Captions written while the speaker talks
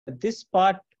this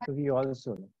part we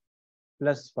also know,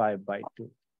 plus 5 by 2.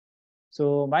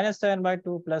 So minus 7 by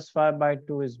 2 plus 5 by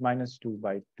 2 is minus 2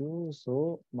 by 2.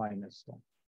 So minus 1.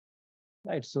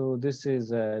 Right. So this is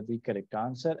the correct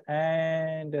answer.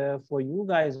 And for you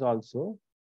guys also,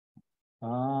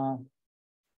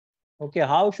 okay,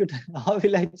 how should how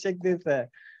will I check this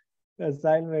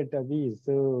assignment, Abhi?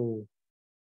 So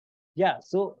yeah,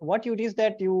 so what you did is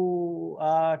that you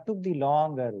took the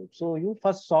longer route. So you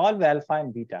first solve alpha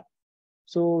and beta.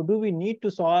 So do we need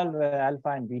to solve alpha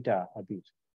and beta, Abhi?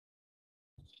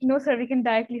 No, sir, we can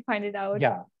directly find it out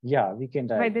Yeah, we can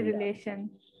by the directly. relation.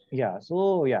 Yeah,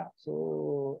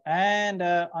 so and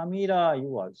Amira,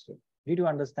 you also. Did you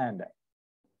understand that?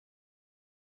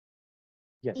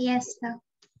 Yes. Yes, sir.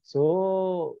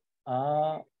 So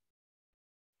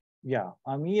yeah,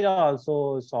 Amira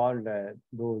also solved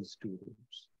those two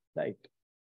roots, right?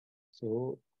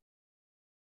 So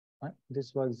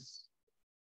this was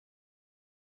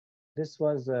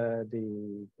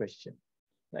the question,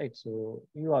 right? So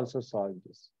you also solved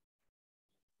this.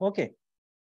 Okay.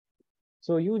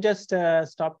 So you just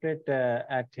stopped it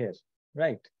at here,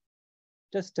 right?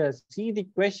 Just see the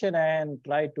question and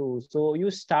try to. So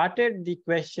you started the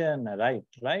question, right?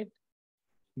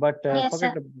 But Yes,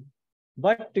 forget. sir.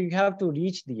 But you have to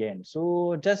reach the end.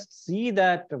 So just see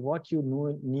that what you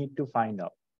need to find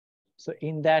out. So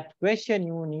in that question,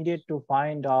 you needed to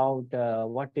find out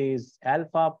what is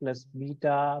alpha plus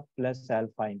beta plus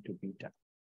alpha into beta,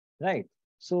 right?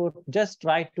 So just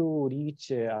try to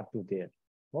reach up to there.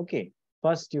 Okay.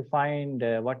 First you find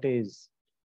what is,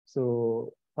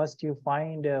 so first you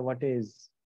find what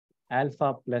is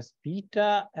alpha plus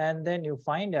beta, and then you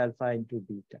find alpha into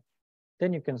beta.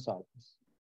 Then you can solve this.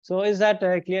 So is that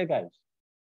clear, guys?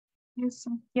 Yes,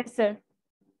 sir. Yes, sir.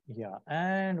 Yeah,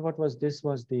 and what was this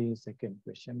was the second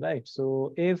question, right?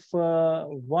 So if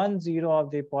 1 0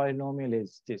 of the polynomial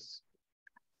is this,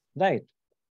 right?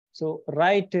 So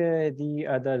write the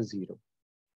other 0.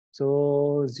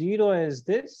 So 0 is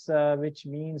this, which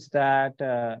means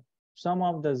that sum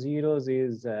of the zeros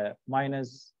is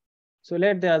minus. So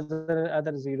let the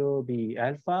other 0 be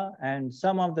alpha, and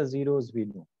sum of the zeros we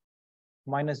know,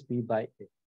 minus b by a.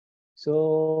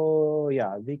 So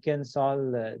yeah, we can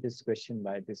solve this question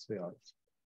by this way also.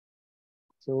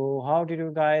 So how did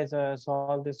you guys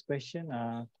solve this question?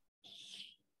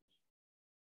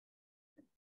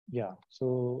 Yeah,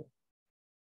 so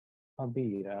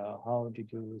Abir, how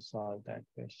did you solve that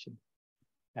question?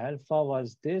 Alpha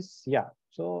was this, yeah.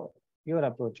 So your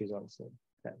approach is also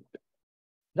correct,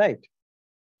 right? Yes,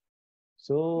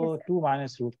 So sir. 2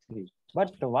 minus root 3.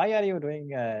 But why are you doing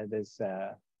this?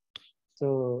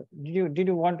 So did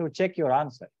you want to check your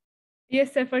answer?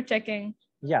 Yes, sir, for checking.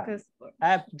 Yeah, Because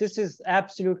this is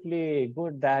absolutely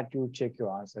good that you check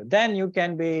your answer. Then you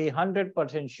can be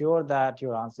 100% sure that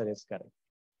your answer is correct.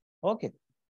 Okay.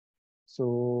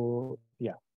 So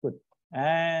yeah, good.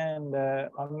 And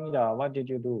Amira, what did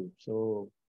you do?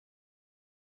 So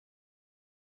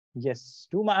yes,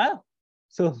 2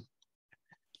 So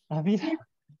Amira,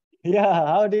 yeah,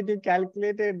 how did you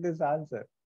calculate this answer?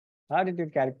 How did you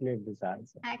calculate this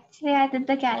answer? Actually, I did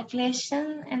the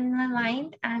calculation in my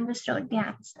mind and just wrote the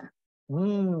answer.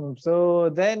 So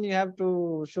then you have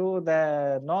to show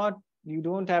that not, you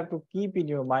don't have to keep in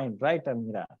your mind, right,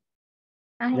 Amira?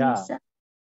 Yeah, Yes, sir.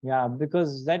 yeah,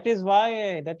 because that is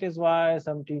why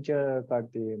some teacher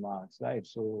cut the marks, right?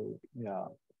 So yeah,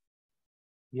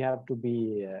 we have to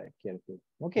be careful.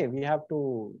 Okay, we have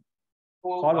to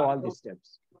follow all these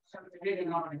steps.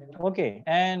 Okay,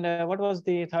 and what was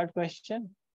the third question?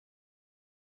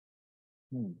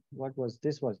 What was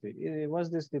this? Was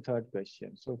this the third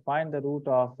question? So find the root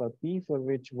of p for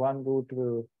which one root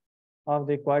of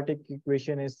the quadratic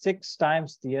equation is 6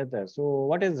 times the other. So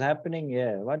what is happening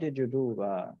here? What did you do?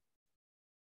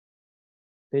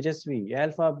 Tejasvi,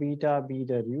 alpha, beta, be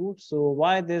the root. So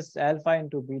why this alpha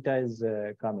into beta is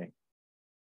coming?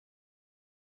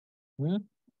 Hmm?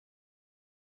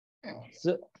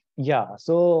 So yeah,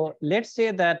 so let's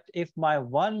say that if my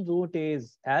one root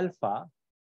is alpha,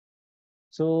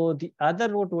 so the other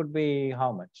root would be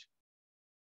how much?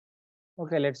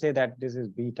 Okay, let's say that this is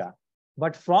beta.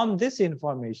 But from this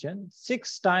information,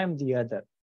 6 times the other.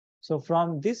 So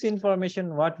from this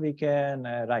information, what we can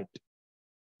write?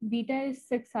 beta is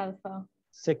 6 alpha.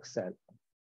 6 alpha.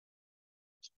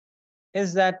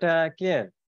 Is that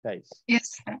clear, guys?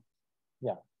 Yes, sir.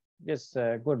 Yeah, yes,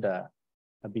 good,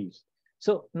 Abhi.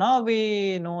 So now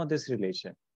we know this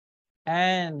relation.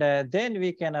 And then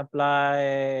we can apply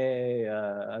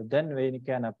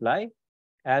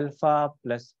alpha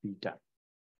plus beta.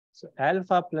 So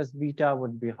alpha plus beta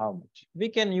would be how much? We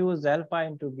can use alpha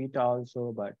into beta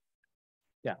also, but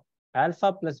yeah,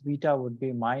 alpha plus beta would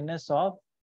be minus of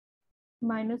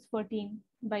minus 14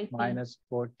 by P. minus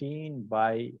 14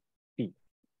 by P.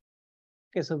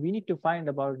 Okay, so we need to find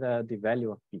about the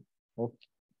value of P. Okay.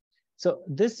 So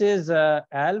this is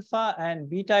alpha and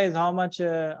beta is how much,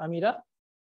 Amira?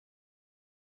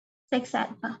 6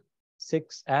 alpha.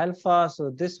 6 alpha. So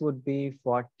this would be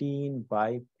 14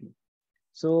 by P.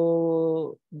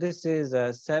 So this is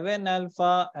 7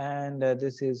 alpha and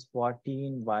this is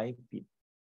 14 by P.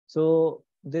 So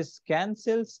this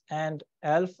cancels and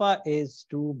alpha is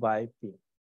 2 by P.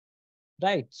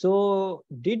 Right. So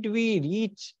did we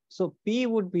reach? So P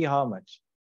would be how much?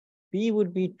 P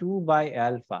would be 2 by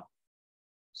alpha.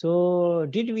 So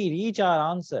did we reach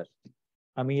our answer,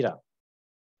 Amira?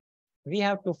 We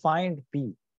have to find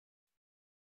P.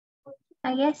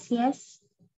 I guess yes.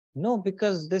 No,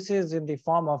 because this is in the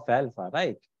form of alpha,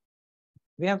 right?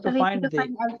 We have So to we find need to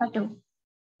find alpha too.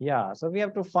 yeah, so we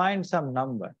have to find some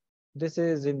number. This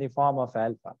is in the form of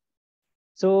alpha.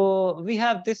 So we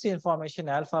have this information,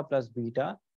 alpha plus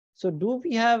beta. So do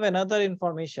we have another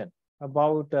information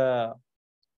about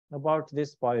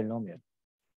this polynomial?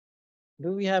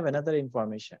 Do we have another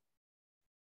information?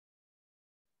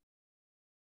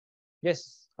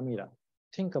 Yes, Amira,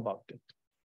 think about it.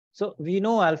 So we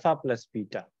know alpha plus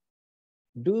beta.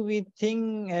 Do we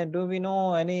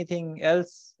know anything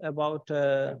else about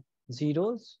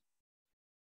zeros?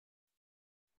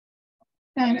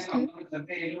 Thanks.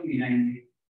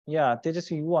 Yeah,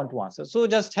 Tejasvi, you want to answer. So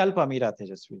just help Amira,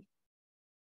 Tejasvi.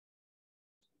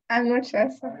 I'm not sure,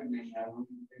 sir.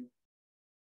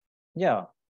 Yeah.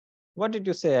 What did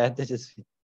you say, Tejasvi?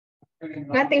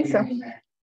 Nothing, sir.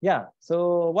 Yeah.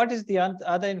 So what is the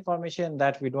other information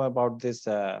that we know about this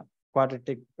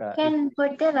quadratic? Can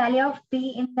put the value of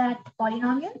P in that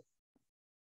polynomial?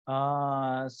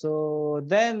 So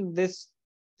then this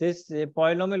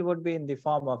polynomial would be in the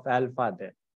form of alpha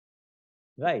then,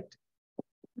 right?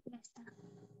 Yes, sir.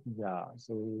 Yeah.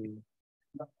 So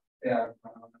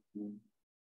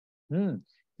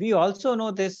we also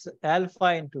know this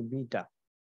alpha into beta,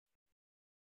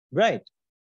 right?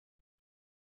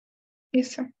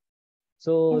 Yes, sir.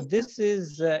 So Yes, sir. this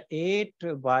is 8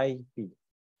 by P.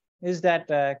 Is that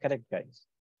correct, guys?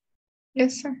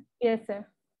 Yes, sir. Yes, sir.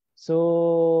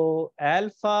 So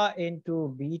alpha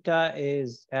into beta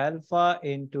is alpha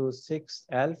into 6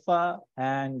 alpha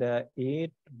and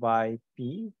 8 by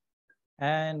P.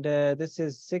 And this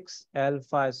is 6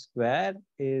 alpha square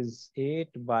is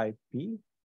 8 by P.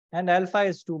 And alpha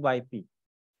is 2 by P.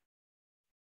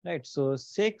 Right, so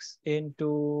 6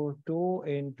 into 2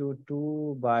 into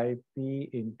 2 by P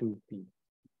into P.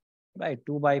 Right,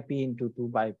 2 by P into 2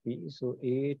 by P. So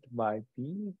 8 by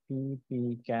P,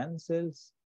 P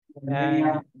cancels.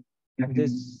 And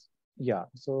this, yeah,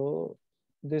 so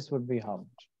this would be how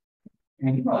much?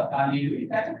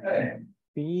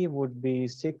 P would be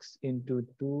 6 into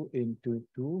 2 into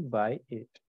 2 by 8.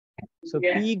 So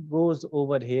P goes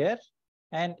over here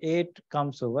and 8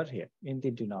 comes over here in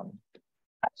the denominator.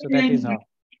 So that is how.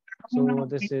 So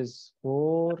this is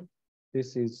 4,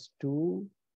 this is 2,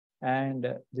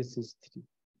 and this is 3.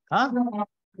 Huh?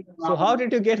 So how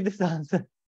did you get this answer?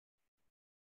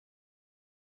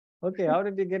 Okay, how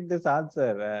did you get this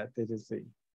answer, Tejasvi?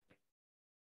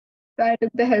 So I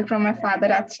took the help from my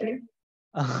father actually.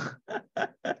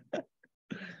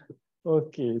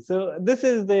 Okay, so this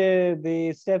is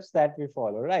the steps that we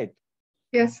follow, right?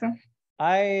 Yes, sir.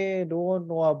 I don't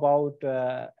know about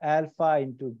alpha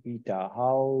into beta.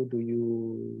 How do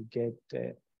you get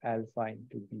alpha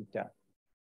into beta?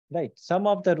 Right. Some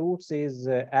of the roots is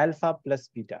alpha plus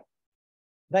beta.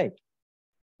 Right.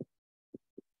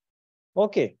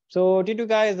 Okay. So did you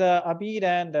guys, Abir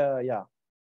and yeah,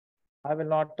 I will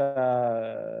not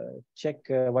check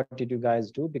what did you guys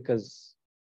do because,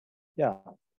 yeah.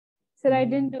 Sir, I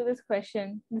didn't do this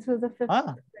question. This was the fifth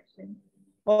question.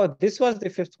 Oh, this was the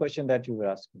 5th question that you were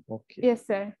asking. Okay. Yes,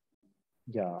 sir.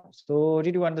 Yeah. So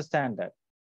did you understand that?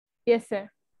 Yes, sir.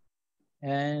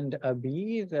 And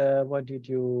Abir, what did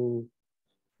you?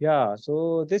 Yeah.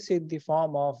 So this is the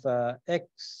form of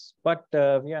x, but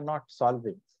we are not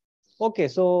solving. Okay.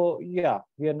 So yeah,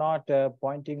 we are not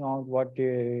pointing out what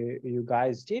you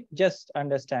guys did. Just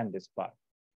understand this part.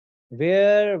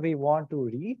 Where we want to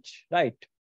reach, right?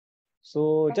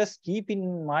 So just keep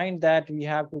in mind that we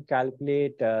have to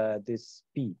calculate this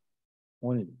P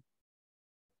only.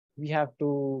 We have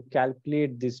to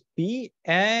calculate this P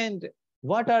and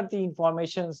what are the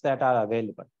informations that are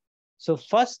available. So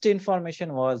first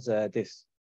information was this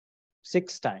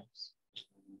 6 times.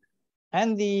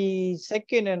 And the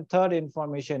second and third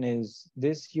information is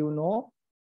this you know,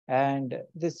 and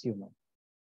this you know.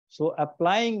 So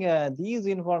applying these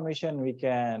information, we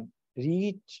can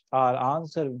reach our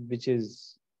answer, which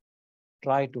is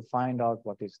try to find out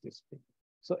what is this thing.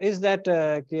 So is that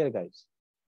clear, guys?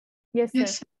 Yes, sir.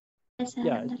 Yes. Yes, I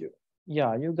Yeah,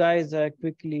 understand. you guys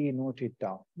quickly note it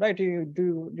down, right? Do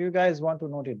you guys want to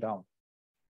note it down?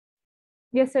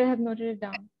 Yes, sir. I have noted it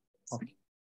down. Okay,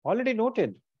 already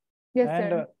noted. Yes,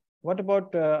 And sir. what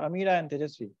about Amira and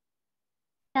Tejasvi?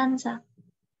 Done, sir.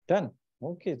 Done.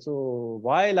 Okay, so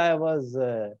while I was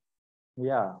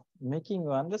making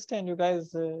you understand, you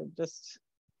guys just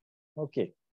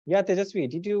okay. Yeah, Tejasvi,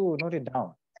 did you note it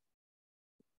down?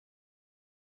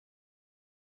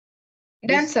 Done,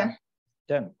 Yes, sir.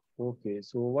 done. Okay,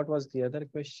 so what was the other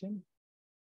question?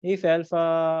 If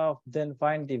alpha, then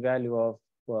find the value of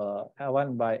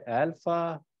 1 by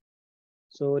alpha.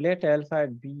 So let alpha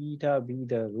and beta be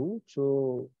the root.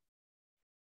 So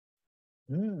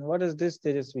what is this,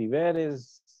 Tejasvi?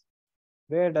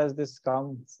 Where does this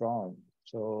come from?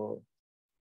 So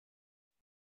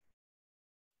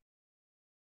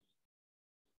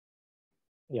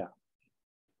yeah.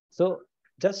 So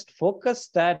just focus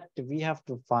that we have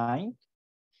to find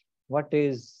what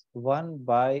is 1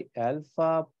 by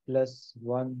alpha plus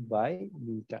 1 by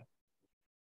beta.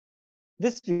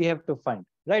 This we have to find,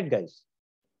 right, guys?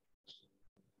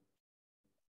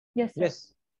 Yes, sir.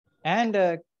 Yes.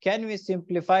 And can we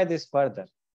simplify this further?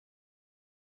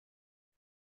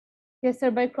 Yes,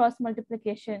 sir. By cross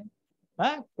multiplication.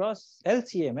 Cross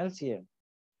LCM.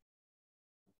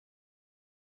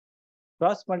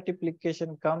 Cross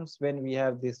multiplication comes when we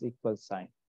have this equal sign.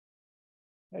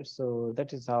 Right? So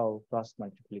that is how cross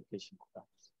multiplication comes.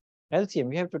 LCM,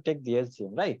 we have to take the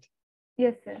LCM, right?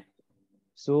 Yes, sir.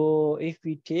 So if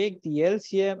we take the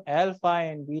LCM, alpha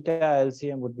and beta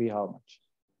LCM would be how much?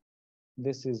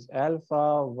 This is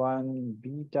alpha 1,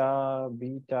 beta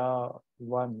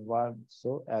 1, 1.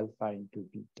 So alpha into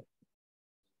beta.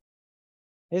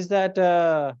 Is that,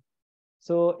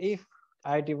 so if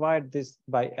I divide this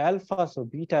by alpha, so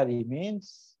beta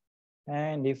remains.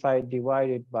 And if I divide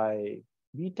it by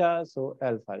beta, so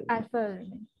alpha remains. Alpha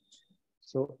remains.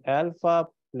 So alpha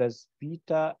plus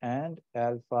beta and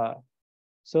alpha.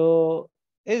 So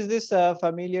is this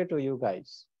familiar to you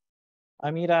guys?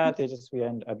 Amira, Tejasvi,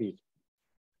 and Abid.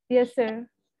 Yes, sir.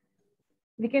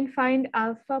 We can find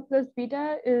alpha plus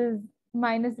beta is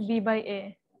minus b by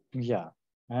a. Yeah,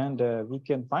 and we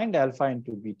can find alpha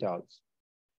into beta also.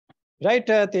 Right,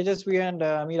 Tejasvi and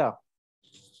Amira?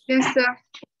 Yes, sir.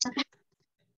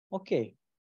 Okay,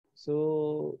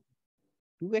 so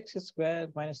 2x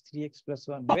squared minus 3x plus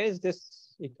 1. Where is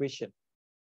this equation?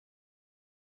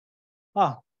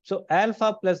 So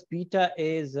alpha plus beta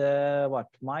is what?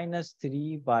 Minus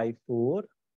 3 by 4.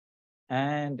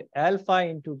 And alpha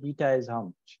into beta is how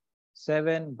much?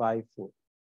 7 by 4.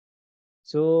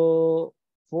 So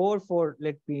 4,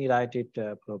 let me write it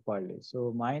properly.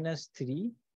 So minus 3.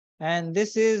 And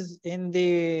this is in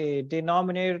the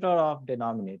denominator of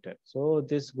denominator. So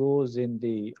this goes in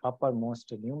the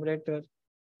uppermost numerator.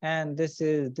 And this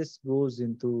goes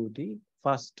into the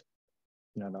first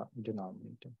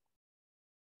denominator.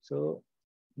 So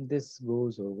this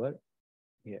goes over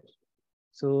here.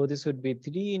 So this would be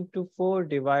 3 into 4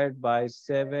 divided by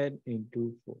 7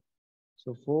 into 4.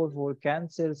 So 4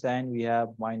 cancels and we have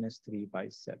minus 3 by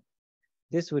 7.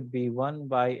 This would be 1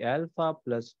 by alpha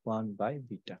plus 1 by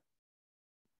beta.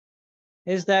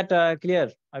 Is that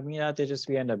clear? Amina,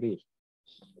 Tejasvi, and Abir.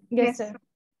 Yes, sir.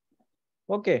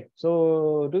 Okay,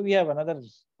 so do we have another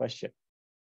question?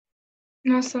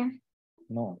 No, sir.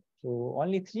 No. So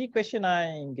only 3 questions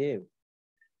I gave.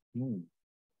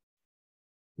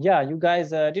 Yeah, you guys,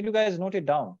 did you guys note it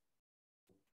down?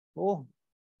 Oh,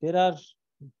 there are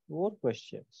 4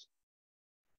 questions.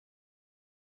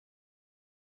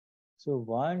 So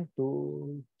 1,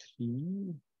 2,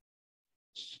 3,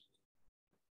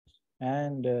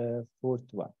 and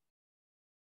 4th one.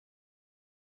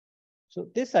 So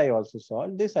this I also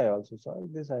solved, this I also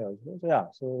solved, this I also, so yeah,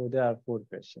 so there are 4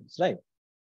 questions, right?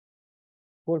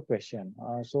 4 questions.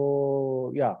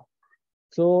 So yeah,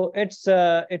 so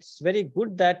it's very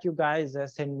good that you guys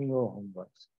send me your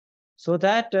homeworks so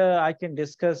that I can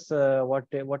discuss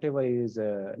whatever is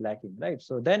lacking, right?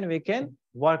 So then we can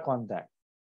work on that.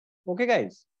 Okay,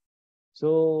 guys.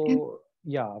 So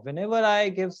yeah, whenever I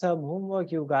give some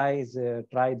homework, you guys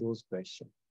try those questions.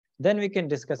 Then we can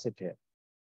discuss it here.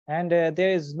 And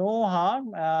there is no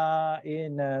harm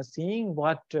in seeing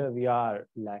what we are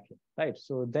lacking, right?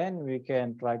 So then we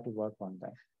can try to work on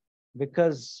that.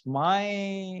 because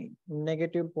my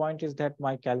negative point is that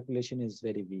my calculation is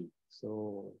very weak.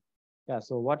 So yeah,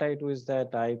 so what I do is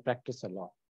that I practice a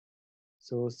lot.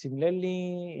 So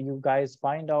similarly, you guys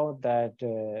find out that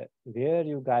where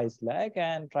you guys lack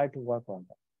and try to work on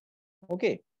that.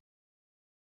 Okay.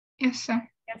 Yes, sir.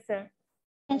 Yes, sir.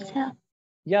 Yes, sir.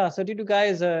 Yeah. So did you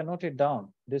guys note it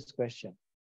down, this question?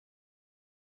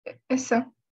 Yes, sir.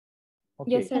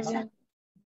 Okay. Yes, sir. Yes, we sir. have.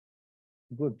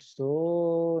 Good.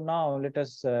 So now let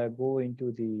us go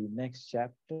into the next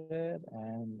chapter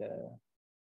and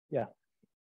yeah.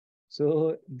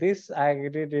 So this I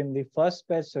did in the first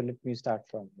batch. So let me start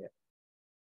from here.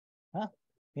 Huh?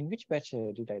 In which batch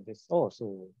did I this? Oh,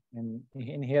 so in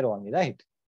here only, right?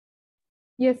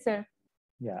 Yes, sir.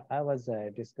 Yeah, I was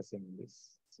discussing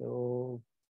this. So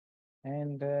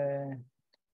and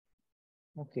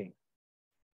okay,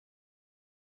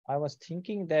 I was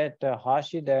thinking that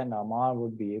Hashid and Amar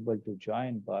would be able to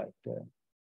join, but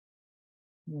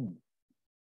hmm.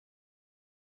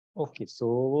 Okay,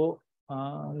 so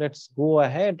let's go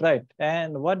ahead, right?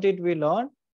 And what did we learn?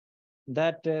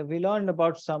 That we learned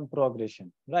about some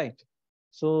progression, right?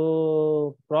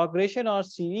 So progression or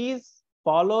series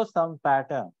follow some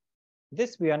pattern.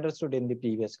 This we understood in the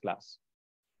previous class,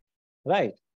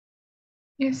 right?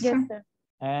 Yes, Yes, sir. sir.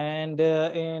 And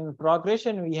in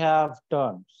progression, we have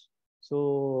terms.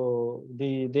 So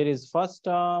there is first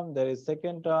term, there is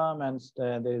second term, and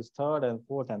there is third and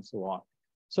fourth and so on.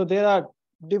 So there are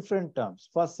different terms,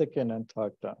 first, second, and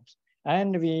third terms.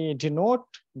 And we denote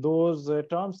those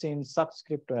terms in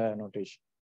subscript notation.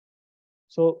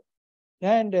 So,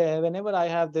 and whenever I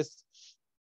have this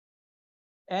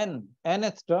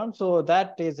nth term, so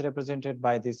that is represented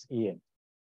by this en.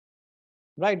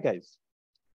 Right, guys?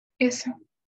 Yes, sir.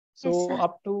 So sir.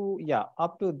 up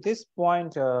to this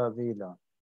point we learn.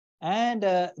 And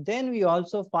then we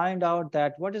also find out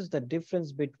that what is the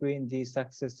difference between the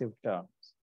successive terms,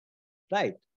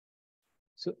 right?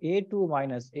 So A2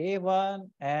 minus A1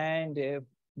 and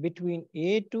between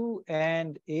A2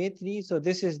 and A3, so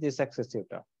this is the successive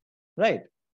term, right?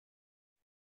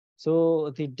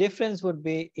 So the difference would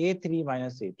be A3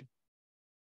 minus A2,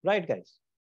 right, guys?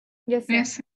 Yes, sir.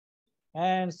 Yes, sir.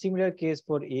 And similar case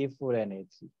for A4 and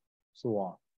A3, so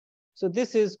on. So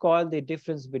this is called the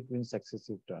difference between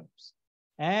successive terms.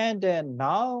 And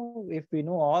now if we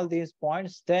know all these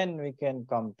points, then we can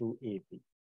come to AP.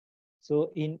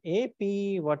 So in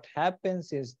AP, what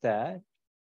happens is that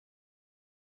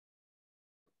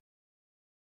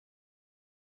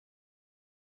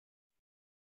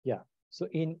so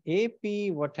in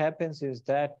AP, what happens is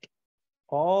that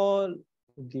all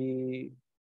the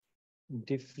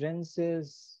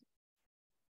differences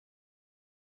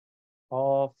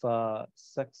of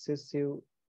successive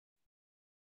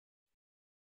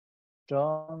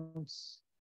terms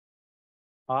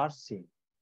are same.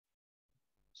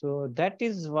 So that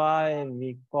is why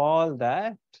we call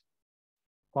that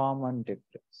common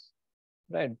difference,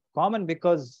 right? Common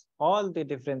because all the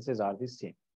differences are the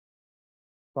same.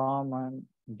 Common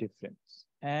difference.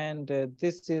 And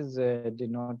this is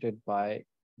denoted by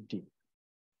D.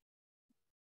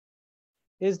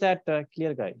 Is that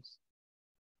clear, guys?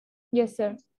 Yes,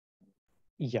 sir.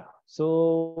 Yeah.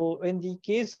 So in the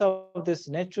case of this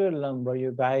natural number,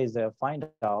 you guys find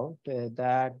out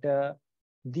that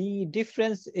the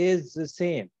difference is the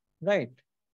same, right?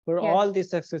 For Yes. all the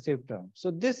successive terms.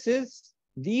 So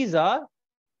these are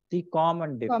the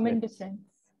common difference. Common difference.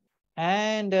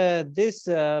 And this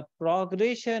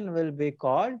progression will be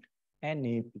called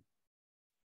NAP.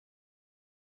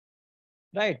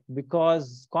 Right?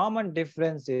 Because common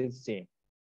difference is same.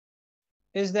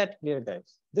 Is that clear,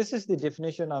 guys? This is the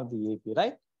definition of the AP,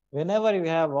 right? Whenever you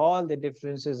have all the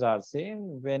differences are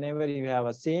same, whenever you have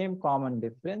a same common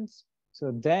difference,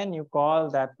 so then you call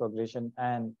that progression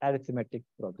an arithmetic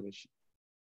progression.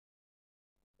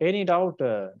 Any doubt,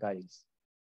 guys?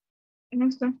 No,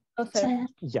 sir. Oh, sir. Sir.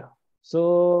 Yeah.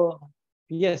 So,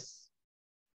 yes.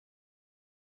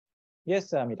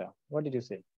 Yes, Amira, what did you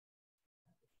say?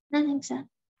 Nothing, sir.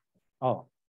 Oh,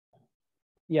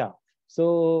 yeah.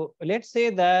 So let's say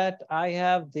that I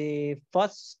have the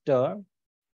first term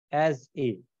as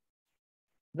A.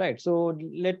 Right. So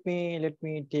let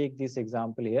me take this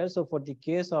example here. So for the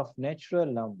case of natural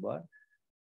number,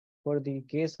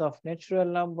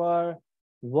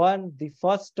 one, the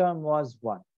first term was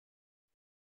 1.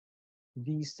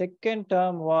 The second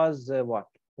term was what?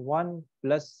 1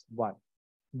 plus 1,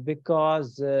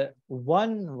 because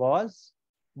 1 was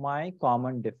my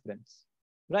common difference,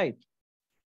 right?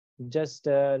 Just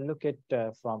look at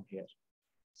from here.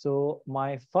 So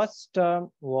my first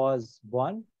term was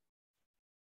 1,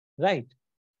 right?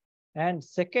 and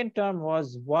second term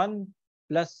was 1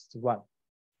 plus 1.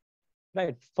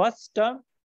 Right, first term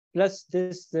plus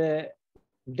this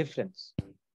difference.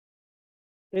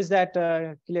 Is that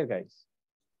clear, guys?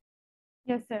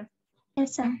 Yes, sir.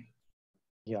 Yes, sir.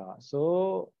 Yeah,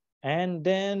 so, and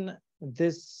then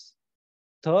this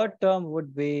third term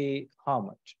would be how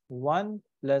much? 1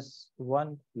 plus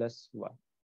 1 plus 1.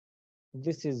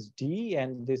 This is D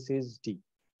and this is D.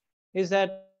 Is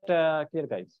that clear,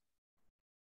 guys?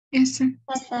 Yes, sir.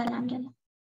 Yes, sir. Alhamdulillah.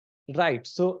 Right,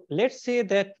 so let's say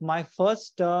that my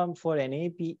first term for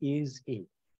NAP is A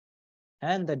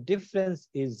and the difference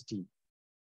is D.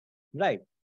 Right,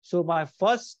 so my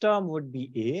first term would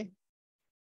be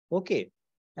A. Okay,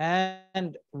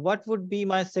 and what would be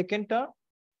my second term?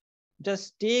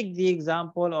 Just take the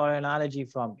example or analogy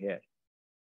from here.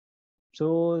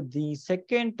 So the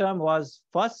second term was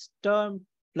first term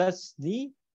plus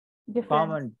the Difference.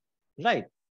 common, right?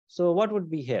 So what would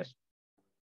be here?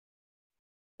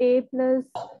 A plus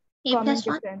A common plus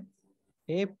 1. difference.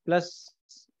 A plus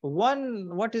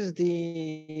 1. What is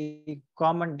the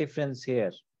common difference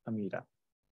here, Amira?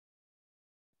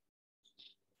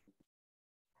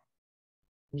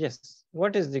 Yes,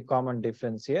 what is the common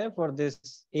difference here for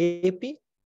this AP?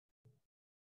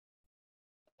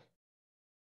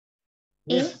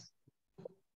 Yes.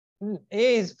 A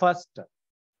is first term.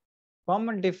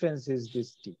 Common difference is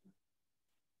this T.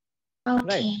 Okay.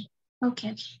 Right.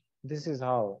 Okay. This is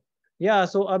how. Yeah,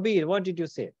 so Abir, what did you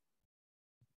say?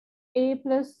 A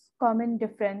plus common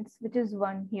difference, which is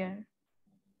 1 here.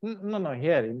 No,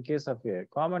 here, in case of here,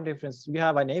 common difference, we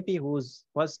have an AP whose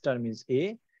first term is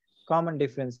A, common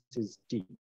difference is T.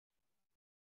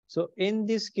 So in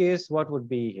this case, what would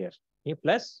be here? A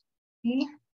plus A.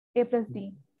 A plus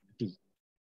D. T,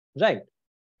 right?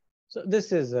 So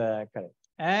this is correct.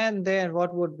 And then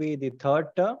what would be the third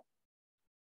term?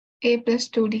 A plus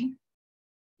 2D.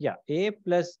 Yeah, A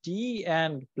plus D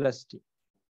and plus T,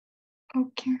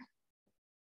 Okay.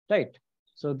 right?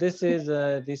 So this is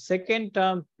the second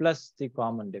term plus the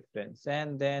common difference,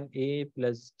 and then A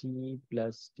plus T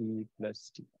plus T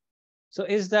plus T. So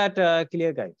is that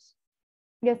clear, guys?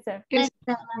 Yes, sir. Yes.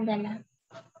 Yes, sir. Alhamdulillah.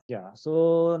 Yeah,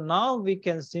 so now we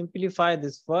can simplify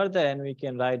this further and we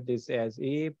can write this as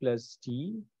A plus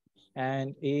T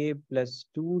and A plus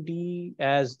 2D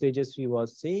as Tejasvi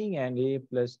was saying, and A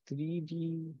plus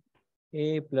 3D,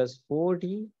 A plus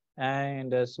 4D,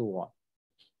 and so on.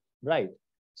 Right.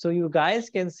 So you guys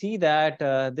can see that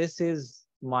this is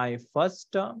my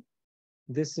first term,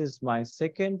 this is my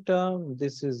second term,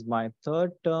 this is my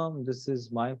third term, this is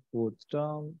my fourth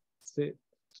term, fifth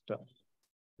term.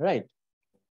 Right.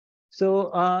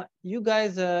 So you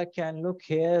guys can look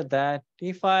here that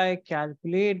if I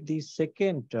calculate the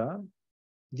second term,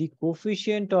 the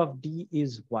coefficient of D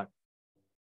is 1.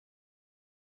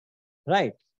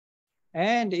 Right.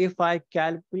 And if I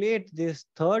calculate this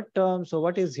third term, so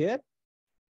what is here?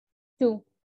 2.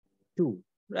 2.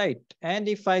 Right. And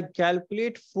if I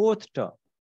calculate fourth term,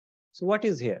 so what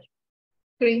is here?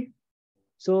 3.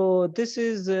 So this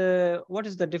is, what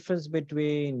is the difference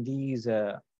between these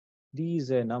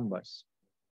numbers?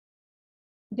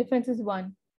 Difference is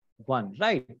 1. 1,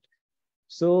 right?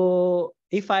 So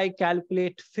if I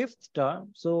calculate fifth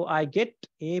term, so I get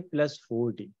A plus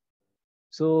 4D.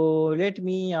 So let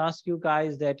me ask you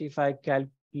guys that if I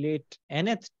calculate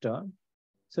nth term,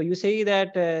 so you say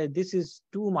that this is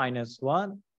 2 minus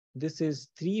 1, this is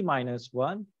 3 minus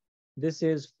 1, this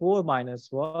is 4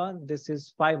 minus 1, this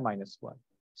is 5 minus 1.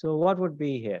 So what would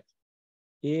be here?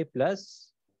 A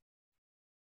plus,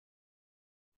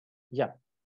 yeah.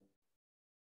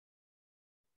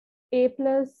 A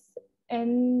plus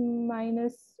n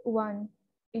minus 1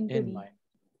 into N D. minus.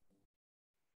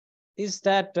 Is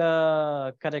that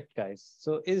correct, guys?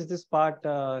 So is this part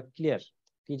clear?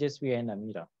 Tejasvi and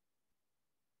Amira.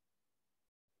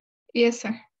 Yes,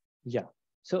 sir. Yeah.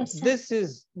 So Yes, sir.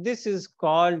 this is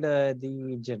called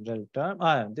the general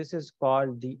term. This is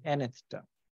called the nth term.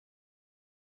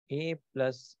 A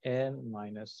plus n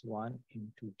minus 1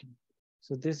 into D.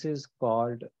 So this is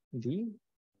called the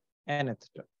nth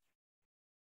term.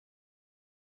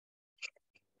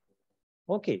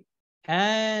 Okay.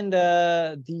 And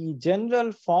the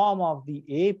general form of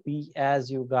the AP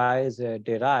as you guys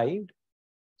derived.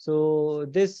 So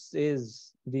this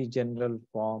is the general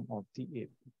form of the AP.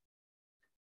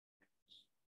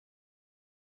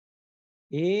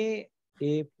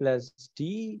 A plus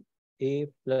D, A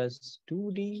plus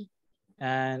 2D,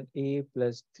 and A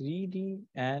plus 3D,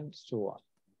 and so on.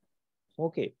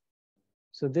 Okay.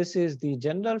 So this is the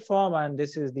general form and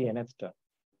this is the nth term.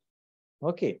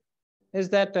 Okay. Is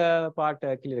that part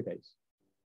clear, guys?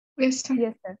 Yes, sir.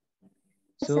 Yes, sir.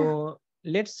 So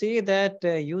let's say that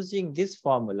using this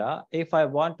formula, if I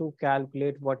want to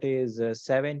calculate what is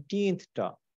 17th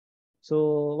term,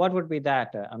 so what would be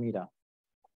that, Amira?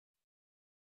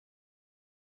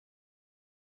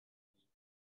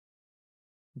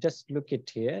 Just look at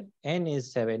here. N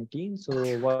is 17.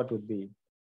 So what would be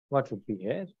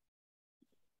here?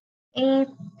 A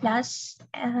plus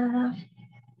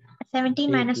 17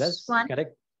 A minus plus, 1.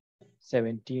 correct.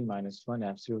 17 minus 1,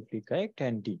 absolutely correct.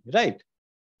 And D, right?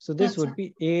 So this Yes, would sir.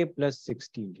 be A plus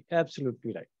 16D.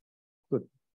 Absolutely right. Good.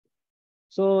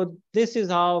 So this is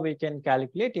how we can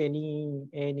calculate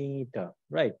any term,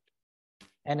 right?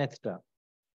 Nth term.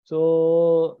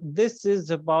 So this is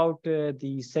about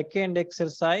the second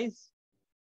exercise,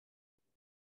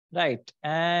 right?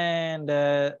 And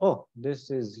oh, this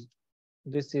is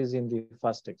in the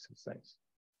first exercise.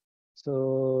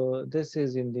 So this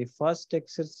is in the first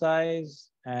exercise,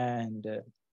 and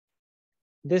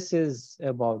this is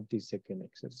about the second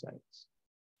exercise.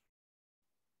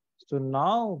 So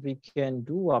now we can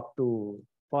do up to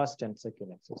first and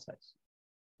second exercise.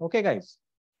 Okay, guys.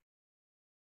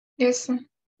 Yes, sir.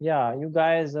 Yeah, you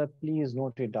guys, please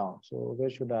note it down. So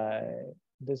where should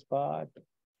this part?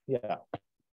 Yeah,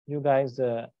 you guys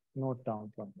note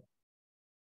down from there.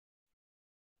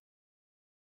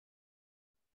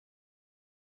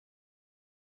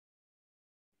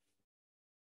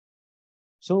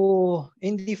 So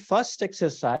in the first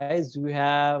exercise, we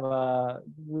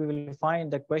will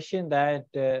find the question that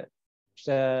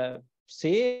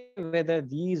say whether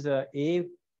these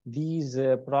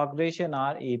progression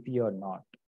are AP or not.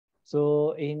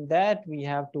 So in that, we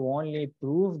have to only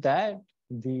prove that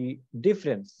the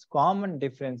common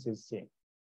difference is same.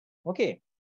 Okay.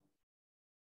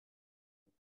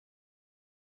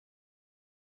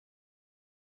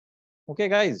 Okay,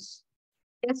 guys.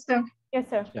 Yes, sir. Yes,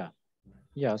 sir. Yeah.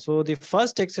 Yeah. So the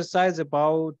first exercise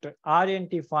about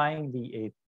identifying the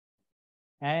AP.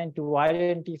 And to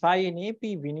identify an AP,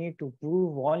 we need to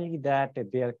prove only that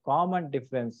their common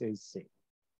difference is same.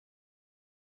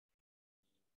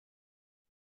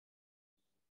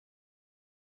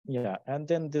 Yeah, and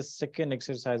then this second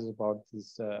exercise is about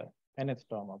this nth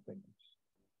term of English.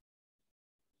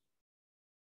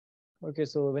 Okay,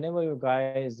 so whenever you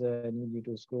guys need me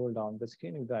to scroll down the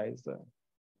screen, you guys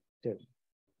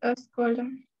tell. Scroll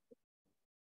down.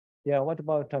 Yeah, what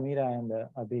about Tamira and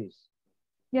Abis?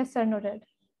 Yes, sir. Noted.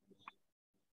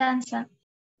 Done, sir.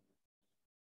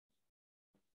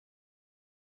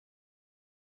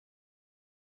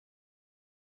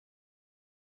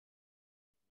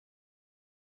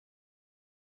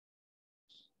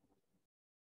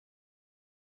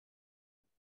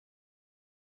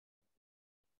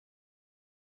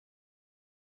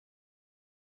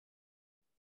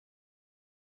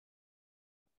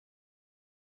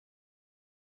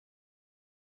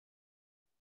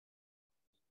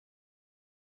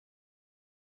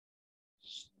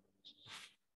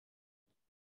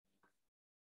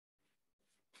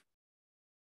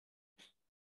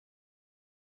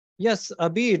 Yes,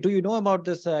 Abi, do you know about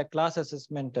this class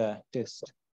assessment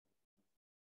test?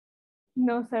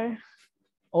 No, sir.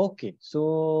 Okay,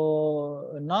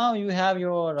 so now you have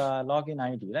your login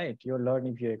ID, right? Your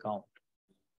Learnivio account.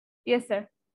 Yes, sir.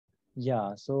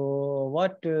 Yeah, so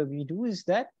what we do is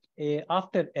that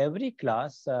after every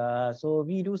class, so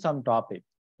we do some topic,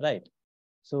 right?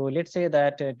 So let's say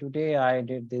that today I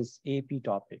did this AP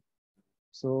topic.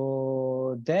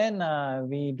 So then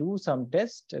we do some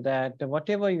test that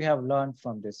whatever you have learned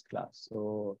from this class.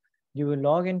 So you will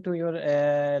log into your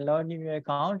Learnivio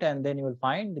account, and then you will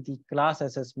find the class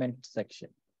assessment section.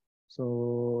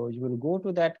 So you will go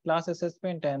to that class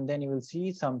assessment, and then you will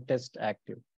see some test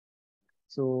active.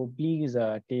 So please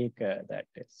take that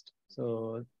test.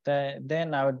 So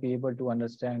then I would be able to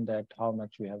understand that how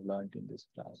much you have learned in this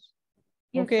class.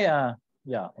 Yes, Okay. sir.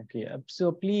 Yeah. Okay.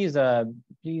 So please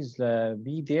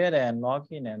be there and log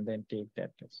in and then take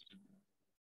that test.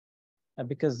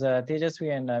 Because Tejasvi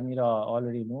and Amira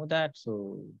already know that.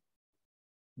 So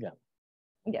yeah.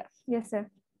 Yes. Yes, sir.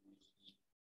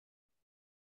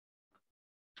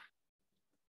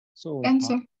 So Done,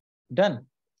 sir. done.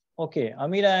 Okay.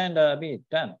 Amira and Abhi,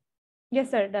 done. Yes,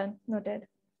 sir. Done. Noted.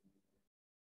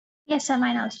 Yes, sir.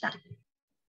 Mine also done.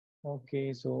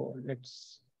 Okay. So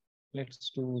let's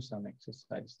do some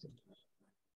exercise.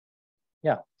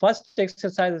 Yeah, first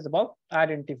exercise is about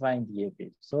identifying the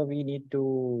AP. So we need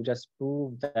to just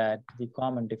prove that the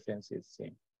common difference is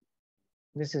same.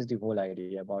 This is the whole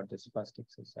idea about this first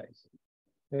exercise.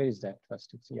 Where is that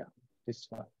first? Yeah, this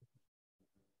one.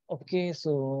 Okay,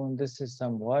 so this is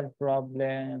some word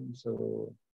problem.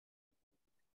 So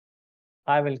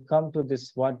I will come to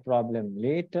this word problem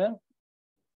later.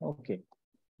 Okay,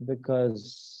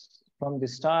 because from the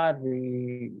start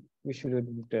we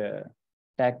shouldn't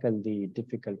tackle the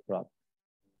difficult problem.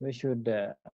 We should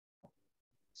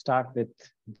start with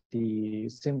the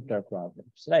simpler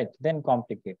problems, right? Then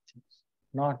complicate things,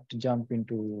 not jump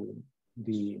into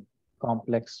the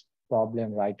complex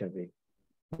problem right away,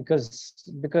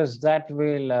 because that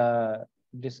will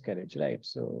discourage, right?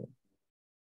 So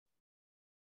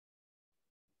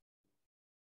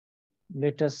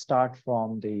let us start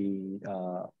from the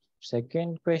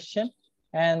second question,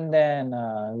 and then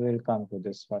we'll come to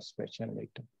this first question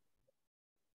later.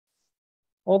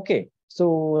 Okay,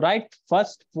 so write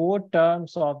first 4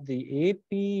 terms of the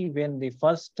AP when the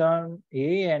first term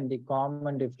A and the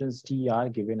common difference T are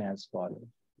given as follows.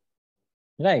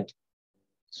 Right.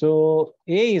 So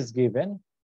A is given.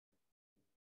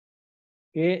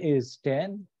 A is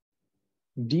 10.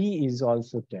 D is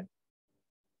also 10.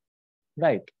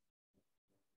 Right.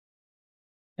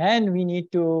 And we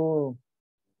need to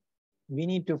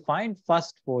find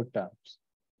first 4 terms.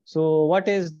 So what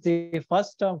is the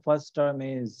first term? First term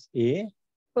is A.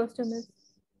 First term is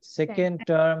Second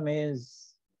term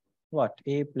is what?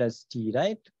 A plus T,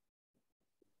 right?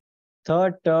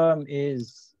 Third term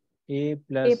is A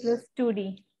plus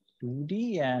 2D.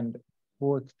 2D, and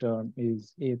fourth term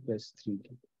is A plus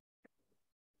 3D.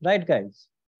 Right, guys?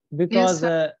 Because,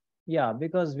 yeah,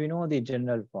 because we know the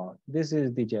general form. This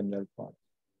is the general form.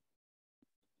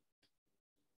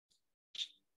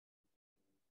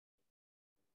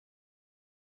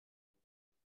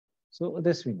 So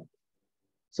this we know.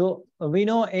 So we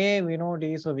know A, we know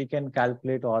D, so we can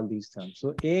calculate all these terms.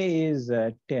 So A is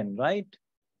 10, right?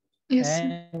 Yes,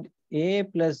 sir. And A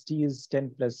plus D is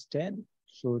 10 plus 10,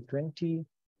 so 20.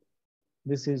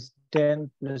 This is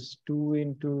 10 plus 2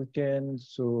 into 10,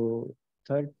 so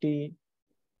 30.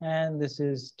 And this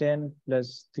is 10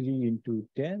 plus 3 into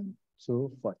 10,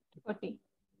 so 40. 40.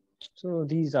 So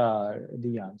these are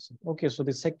the answer. Okay, so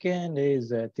the second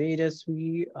is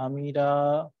Tejasvi,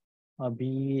 Amira,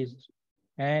 Abir,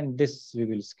 and this we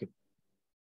will skip.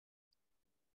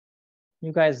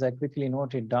 You guys quickly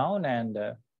note it down and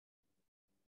okay.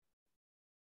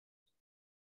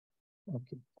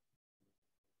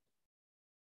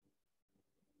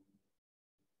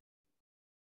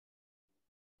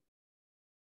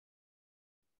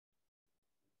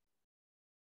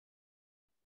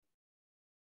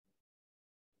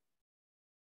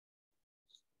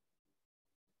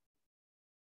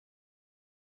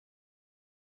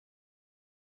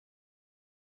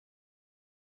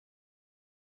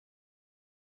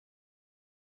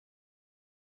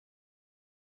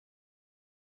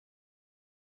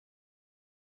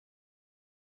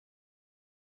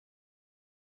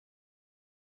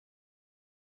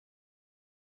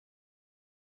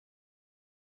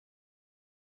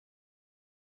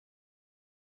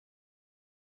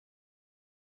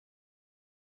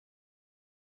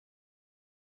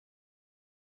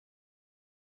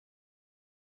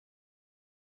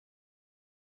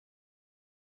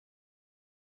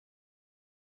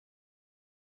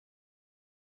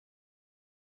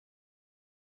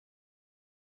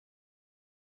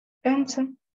 Done, sir.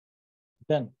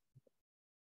 Done.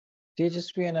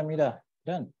 Tejasvi and Amira,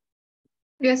 done.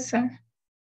 Yes, sir.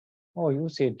 Oh, you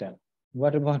said done.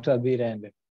 What about Abir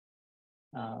and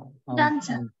Done,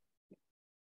 sir.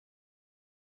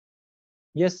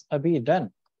 Yes, Abir,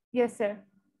 done. Yes, sir.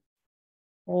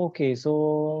 Okay,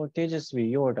 so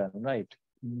Tejasvi, you're done, right?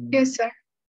 Yes, sir.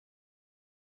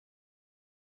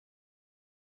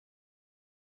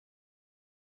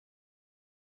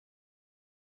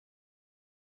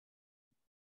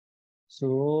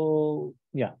 So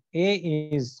yeah, A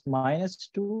is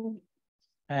 -2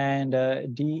 and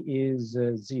D is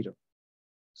 0.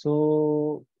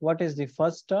 So what is the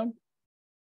first term?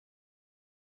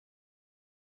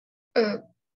 A,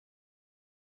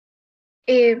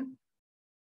 A,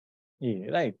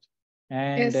 right?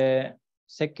 And yes,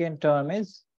 second term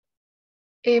is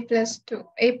A plus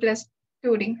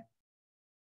 2D.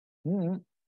 A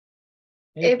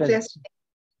A plus, plus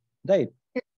right?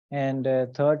 And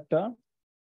third term,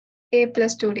 A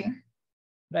plus 2D.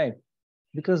 right?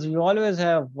 Because we always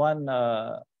have one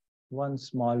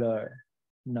smaller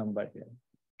number here.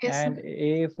 Yes, And sir.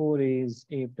 A4 is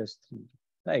A plus 3,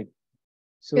 right?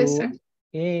 So Yes, sir.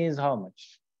 A is how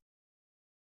much?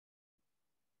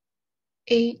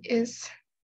 A is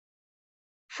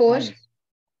 4. Minus.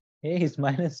 A is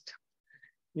 -2.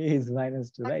 A is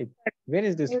 -2, right? Where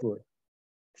is this Yes. 4?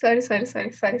 Sorry, sir.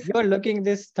 You are looking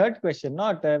this third question,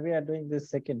 not we are doing this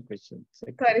second question.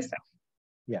 Sorry, sir.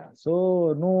 Yeah,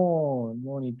 so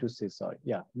no need to say sorry.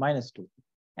 Yeah, -2.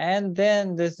 And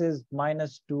then this is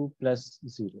 -2 plus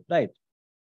 0, right?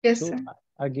 Yes, So sir.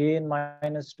 again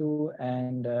 -2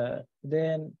 and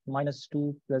then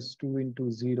 -2 plus 2 into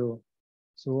 0.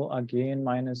 So again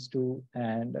 -2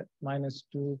 and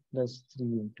 -2 plus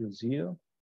 3 into 0.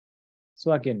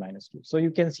 So again -2. So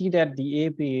you can see that the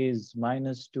AP is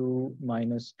 -2,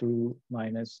 -2,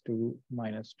 -2,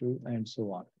 -2, and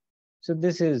so on. So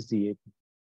this is the AP.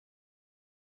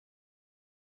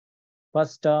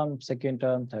 First term, second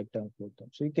term, third term, fourth term.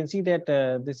 So you can see that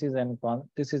this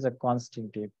is a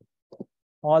constant AP.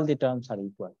 All the terms are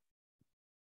equal.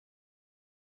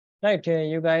 Right,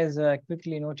 you guys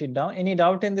quickly note it down. Any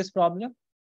doubt in this problem?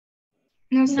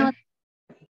 No, sir. No.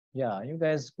 Yeah, you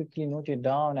guys quickly note it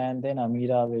down and then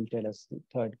Amira will tell us the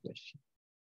third question.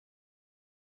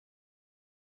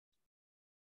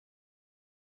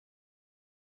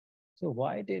 So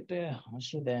why did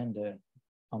Harshid and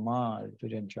Amar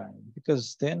didn't join?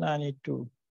 Because then I need to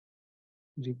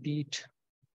repeat.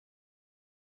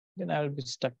 Then I will be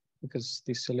stuck because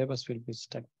the syllabus will be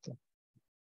stuck.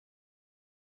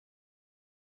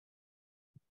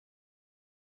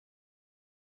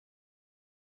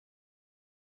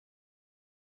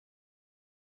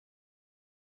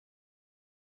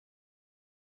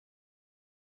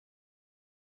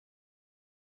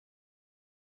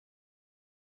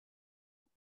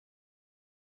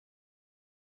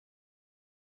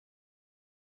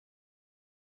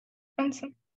 Answer.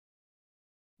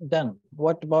 Done.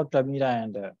 What about Amira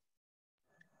and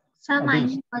So Abhi?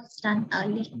 mine was done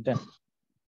early. Done.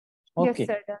 Yes, Okay.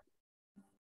 sir. Done.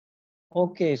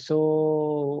 Okay, so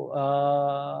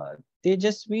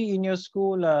Tejasvi, in your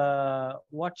school,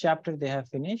 what chapter they have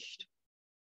finished?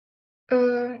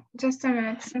 Just a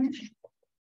minute, sir.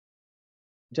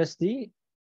 Just the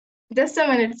Just a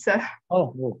minute, sir.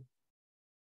 oh.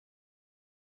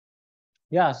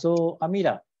 Yeah. So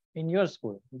Amira, in your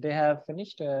school, they have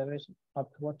finished up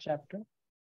to what chapter?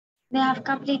 They have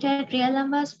completed real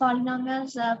numbers,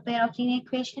 polynomials, pair of linear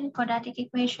equation, quadratic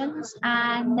equations,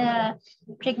 and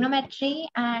trigonometry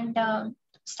and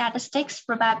statistics,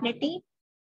 probability,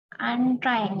 and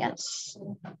triangles.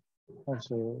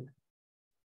 Also,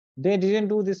 they didn't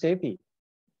do this AP.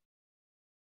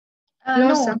 No,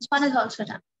 No, sir. this one is also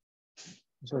done.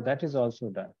 So that is also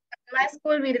done. My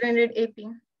school, we didn't read AP.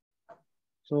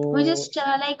 So We just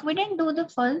we didn't do the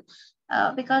full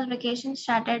because vacation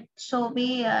started, so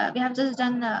we have just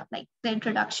done like the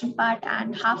introduction part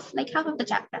and half of the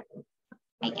chapter,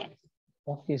 I guess.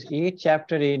 okay, 8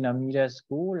 chapter in Amira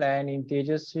school and in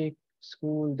Tejasvi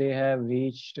school they have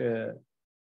reached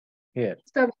here.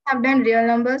 So we have done real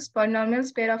numbers,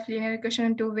 polynomials, pair of linear equation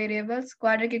in two variables,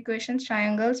 quadratic equations,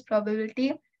 triangles,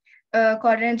 probability,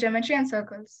 coordinate geometry, and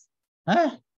circles.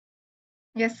 Huh?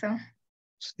 Yes, sir.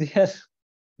 They are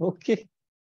okay.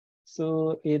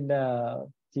 So in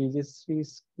Tejasvi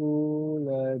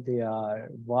school, they are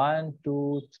 1,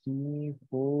 2, 3,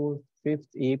 4,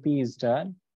 5th AP is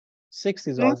done. 6th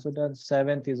is No. also done.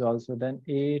 7th is also done.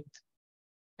 8th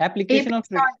application of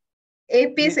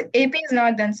AP is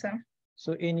not done, sir.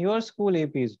 so in your school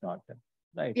AP is not done,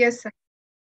 right? Yes, sir.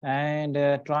 And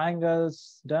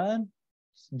triangles done.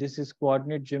 This is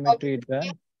coordinate geometry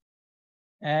done.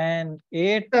 And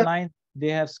 8th, Sir. 9th they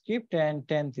have skipped and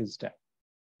 10th is done.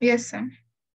 Yes, sir.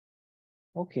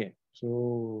 Okay,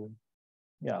 so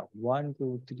yeah, 1,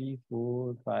 2, 3,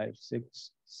 4, 5,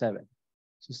 6, 7.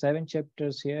 So 7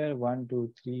 chapters here, 1,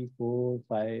 2, 3, 4,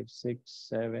 5, 6,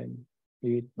 7,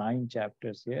 8, 9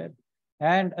 chapters here.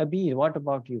 And Abir, what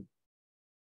about you?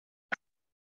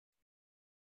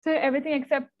 Sir, everything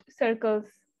except circles,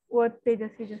 what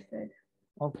Tejasvi just said.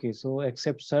 Okay, so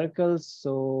except circles,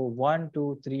 so 1,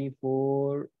 2, 3,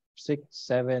 4, 6,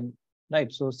 7,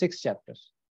 right? So 6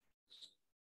 chapters.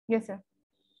 Yes, sir.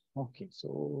 Okay,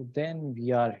 so then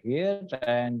we are here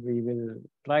and we will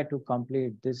try to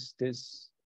complete this,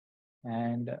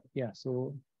 and yeah,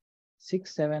 so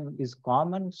 6, 7 is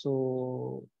common.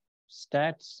 So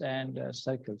stats and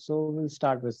circle. So we'll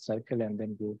start with circle and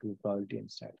then go to probability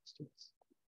and statistics.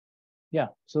 Yeah,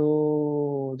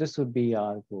 so this would be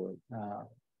our goal.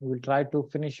 We will try to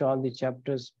finish all the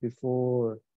chapters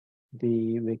before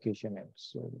the vacation ends.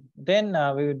 So then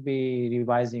we would be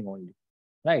revising only,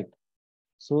 right?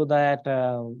 So that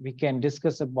we can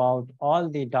discuss about all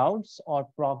the doubts or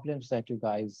problems that you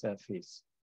guys face.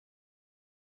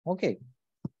 Okay.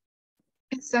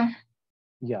 Yes, sir.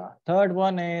 Yeah. Third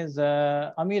one is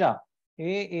Amira.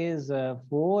 A is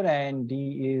 4 and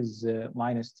D is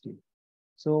 -3.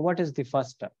 So what is the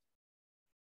first term?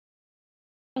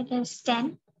 It is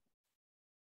 10.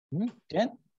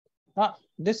 10? Ah,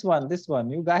 this one.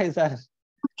 You guys are,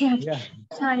 Okay. yeah,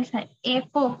 Sorry.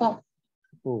 A4.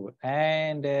 4.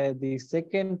 And the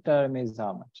second term is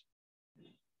how much?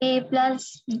 A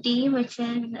plus D, which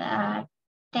is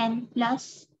 10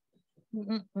 plus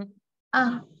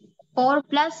 4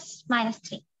 plus minus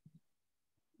 3.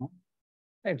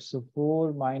 Right, so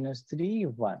 4 minus 3,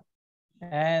 1.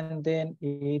 And then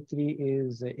A3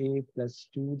 is A plus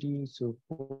 2D, so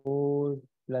 4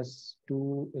 plus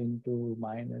 2 into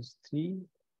minus 3.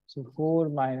 So 4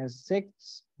 minus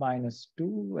 6 minus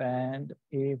 2, and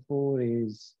A4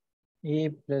 is A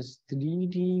plus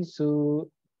 3D, so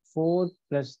 4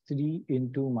 plus 3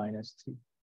 into minus 3.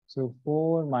 So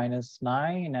 4 minus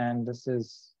 9, and this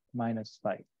is minus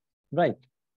 5. Right.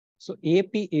 So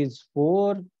AP is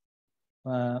 4,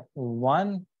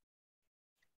 1,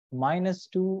 minus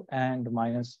 2, and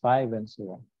minus 5, and so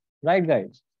on. Right,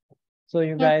 guys? So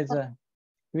you Yes, guys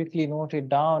quickly note it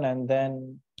down, and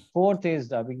then fourth is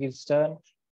the Abhigil's turn.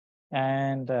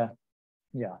 And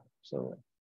yeah, so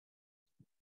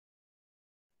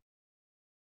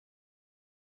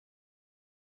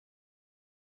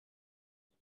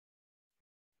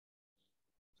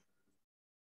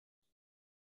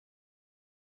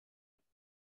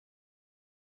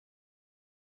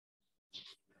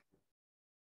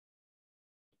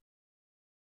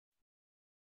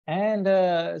and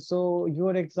so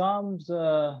your exams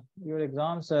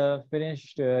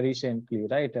finished recently,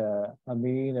 right?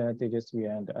 Amir, Tejasvi,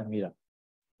 and Amira.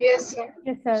 Yes, sir.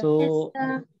 Yes, sir. So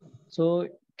Yes, so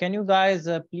can you guys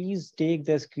please take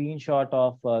the screenshot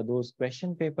of those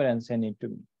question paper and send it to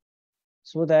me,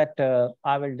 so that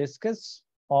I will discuss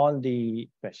all the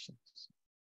questions.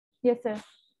 Yes, sir.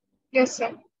 Yes,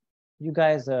 sir. You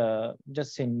guys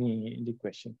just send me the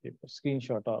question paper,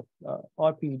 screenshot of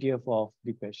or PDF of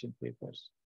the question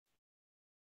papers.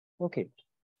 Okay.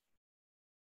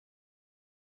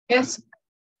 Yes.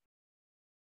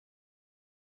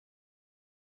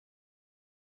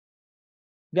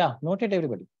 Yeah, noted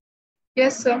everybody.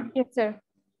 Yes, sir. Yes, sir.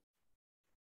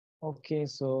 Okay,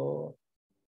 so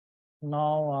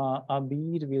now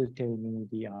Abir will tell me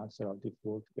the answer of the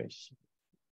fourth question.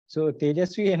 So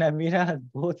Tejasvi and Amira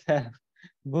both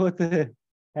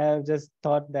have just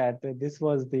thought that this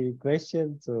was the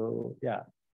question. So yeah,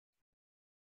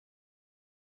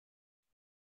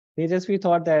 Tejasvi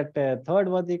thought that third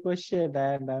was the question,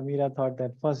 and Amira thought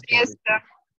that first was Yes, the sir. question.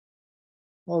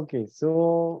 Okay,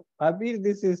 so Abir,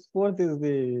 this is fourth is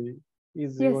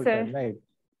Yes, your sir. turn, right?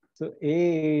 So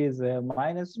A is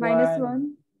minus Minus 1.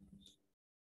 1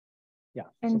 Yeah.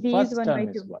 and So B is first 1 by term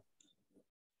is 2. what?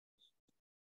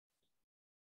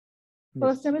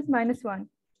 First Yes. term is minus 1.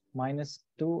 Minus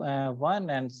 2, 1,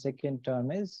 and second term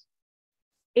is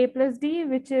A plus D,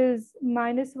 which is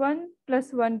minus 1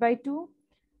 plus 1 by 2.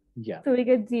 yeah. So we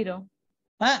get 0.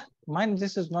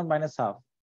 This is not minus half.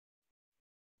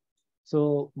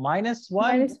 So minus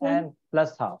 1 Minus 1. and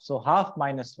plus half. So half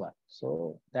minus 1.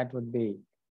 So that would be,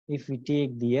 if we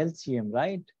take the LCM,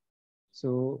 right?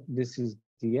 So this is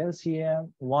the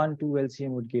LCM. 1, 2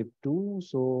 LCM would give 2.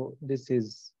 So this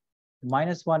is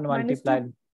minus 1 Minus 2.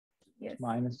 multiplied Yes.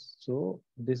 minus. So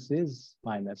this is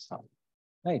minus half,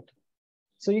 right?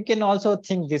 So you can also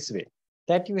think this way,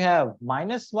 that you have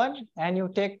minus 1 and you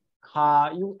take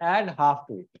you add half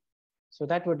to it. So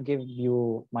that would give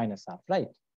you minus half, right?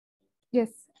 Yes.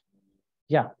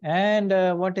 Yeah. And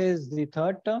what is the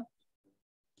third term?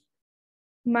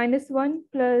 Minus 1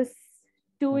 plus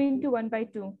 2 Okay. into 1 by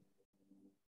 2.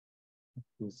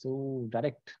 Okay, so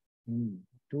direct.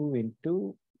 2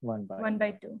 into 1 by 1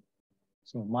 by 2.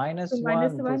 So minus So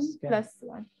minus 1, 1 this can, plus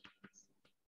 1.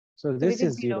 so we this get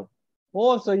is 0. 0.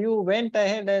 Oh, so you went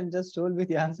ahead and just told me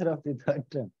the answer of the third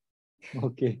term.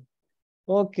 Okay.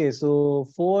 Okay, so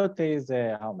fourth is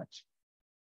how much?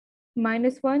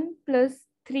 Minus 1 plus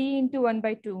 3 into 1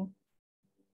 by 2.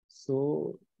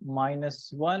 So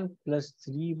minus 1 plus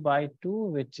 3 by 2,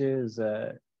 which is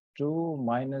 2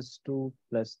 minus 2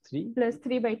 plus 3. Plus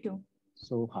 3 by 2.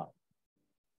 So half.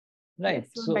 Right.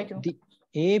 Yes, 1 by So 2. the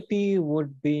AP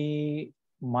would be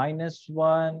minus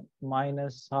 1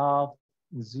 minus half,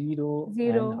 0,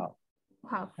 0, and half,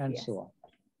 half. and Yes. so on.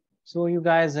 So you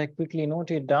guys quickly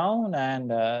note it down, and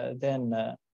then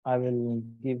I will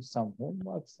give some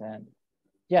homeworks, and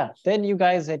yeah, then you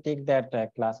guys take that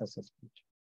class assessment.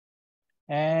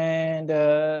 And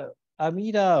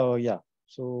Amira, oh, yeah.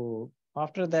 So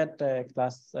after that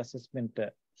class assessment,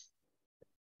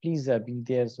 please be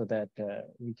there so that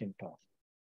we can talk.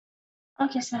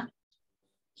 Okay, sir.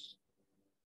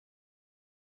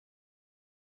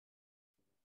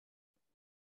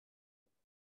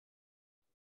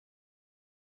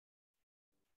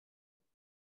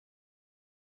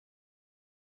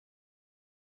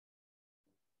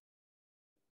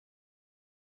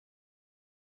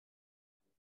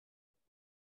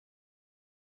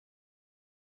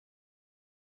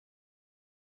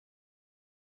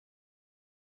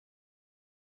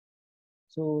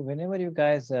 So whenever you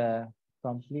guys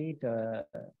complete,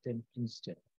 then please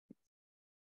tell.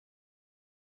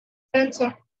 Done,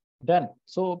 sir. Done.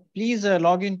 So please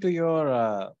log into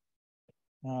your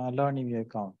Learnivio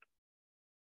account.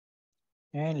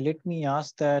 And let me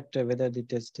ask that whether the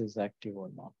test is active or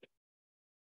not.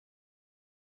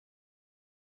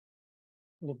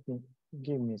 Let me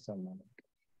give me some moment.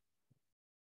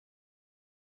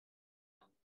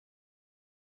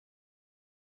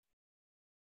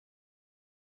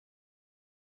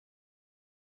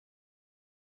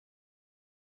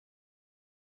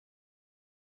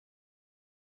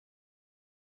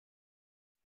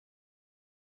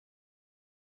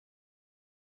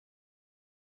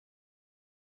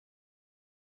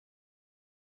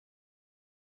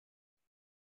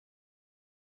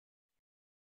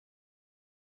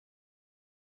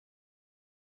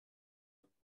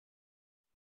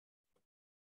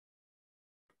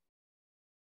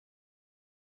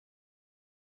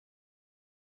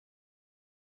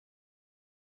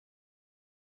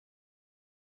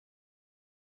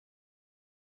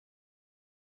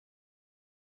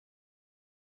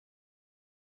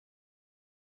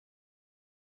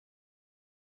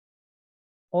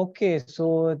 Okay,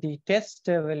 so the test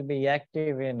will be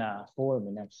active in 4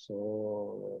 minutes.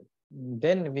 So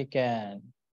then we can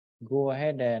go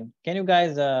ahead and can you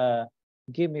guys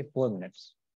give me 4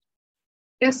 minutes?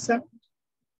 Yes, sir.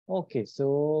 Okay,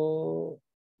 so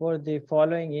for the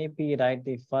following AP, write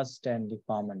the first and the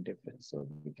common difference. So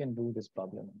we can do this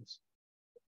problem.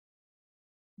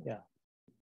 Yeah.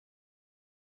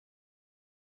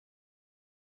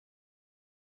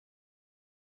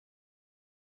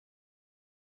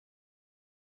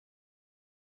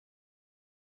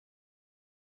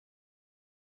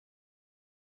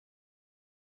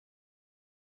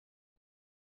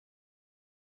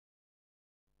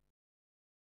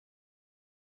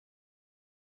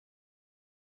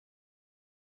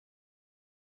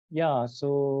 Yeah,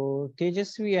 so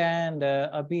Tejasvi and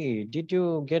Abhi, did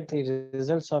you get the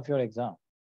results of your exam?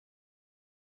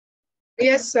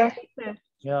 Yes, sir.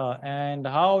 Yeah, and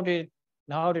how did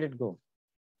it go?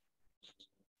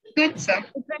 Good, sir.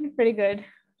 It went pretty good.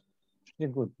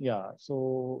 Good, yeah.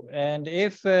 So, and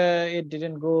if it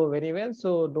didn't go very well,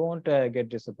 so don't get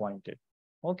disappointed.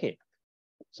 Okay.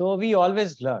 So we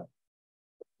always learn,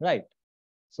 right?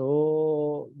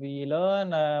 So we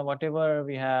learn whatever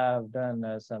we have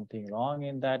done something wrong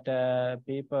in that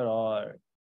paper or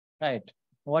right,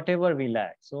 whatever we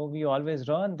lack. So we always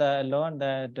learn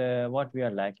that what we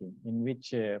are lacking, in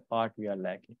which part we are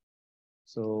lacking.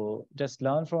 So just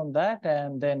learn from that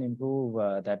and then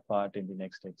improve that part in the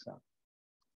next exam.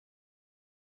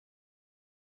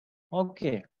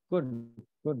 Okay, good,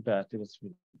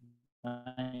 Tejasvi.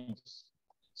 Nice.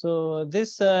 So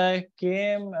this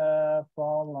came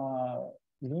from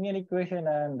linear equation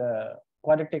and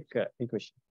quadratic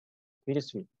equation.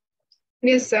 Tejasvi.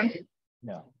 Yes, sir.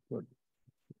 Yeah, good.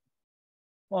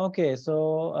 Okay,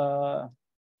 so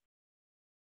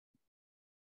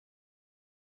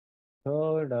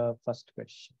third first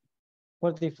question.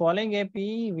 For the following AP,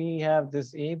 we have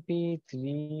this AP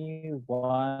 3,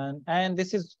 1, and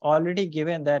this is already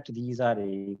given that these are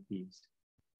APs.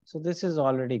 So this is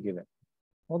already given.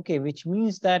 Okay, which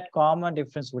means that common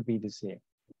difference would be the same.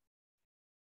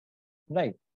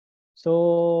 Right.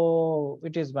 So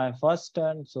it is my first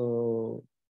turn. So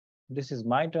this is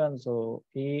my turn. So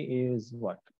A is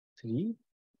what? 3.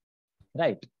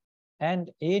 Right.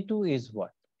 And A2 is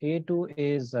what? A2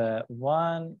 is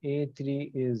 1,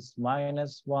 A3 is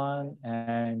 -1,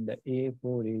 and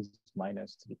A4 is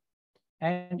 -3.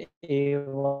 And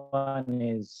A1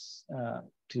 is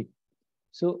 3.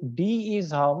 So D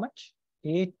is how much?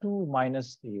 A2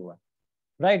 minus A1.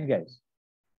 Right, guys?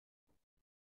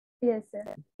 Yes,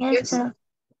 sir. Yes, Yes, sir.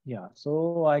 Yeah,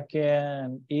 so I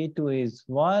can, A2 is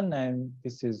 1 and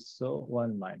this is so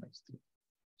 1 minus 3.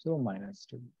 So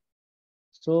 -2.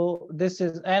 So this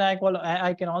is, and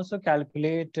I can also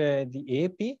calculate the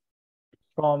AP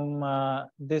from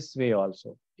this way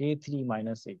also, A3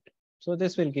 minus 8. So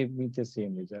this will give me the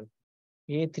same result.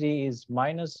 A3 is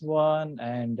 -1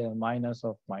 and minus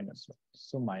of -1,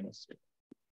 so -2.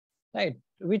 Right,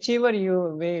 whichever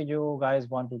way you guys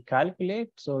want to calculate,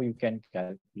 so you can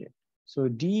calculate. So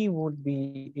D would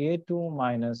be A2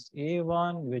 minus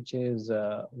A1, which is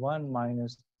 1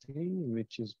 minus 3,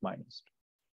 which is -2.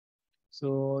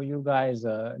 So you guys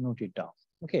note it down.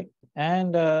 Okay.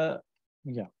 And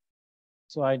yeah,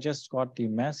 so I just got the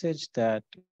message that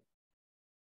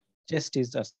test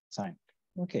is assigned.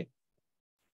 Okay.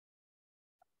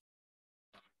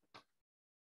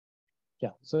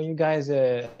 Yeah, so you guys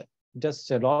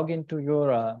just log into your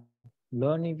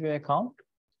Learnivio account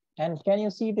And can you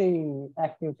see the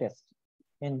active test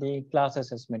in the class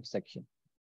assessment section?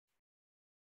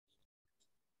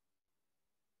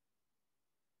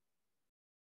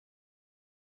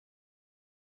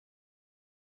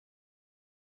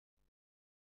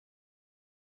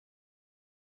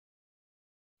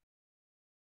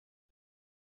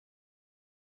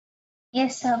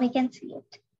 Yes, sir, we can see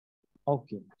it.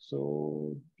 Okay,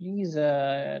 so please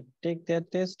take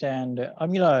that test. And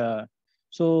Amira,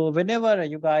 so whenever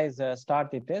you guys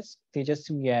start the test,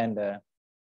 Tejasvi and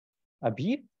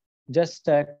Abhi, just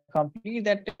complete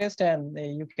that test and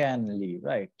you can leave,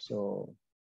 right? So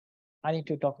I need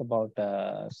to talk about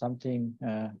something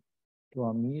to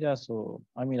Amira. So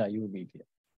Amira, you will be there.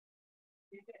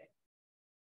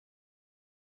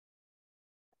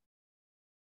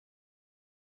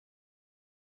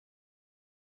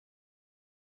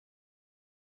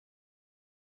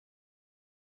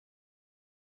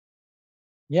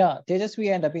 Yeah,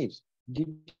 Tejasvi and Abhi, did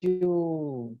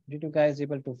you guys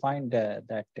able to find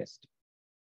that test?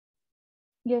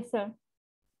 Yes, sir.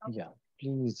 Yeah,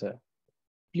 please.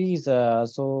 Please,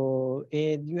 so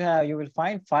you will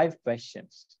find 5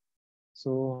 questions.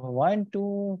 So 1,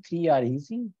 2, 3 are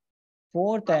easy.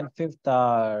 4th and 5th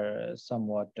are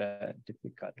somewhat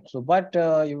difficult. So, but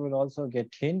you will also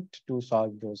get hint to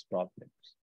solve those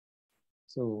problems.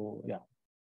 So yeah,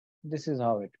 this is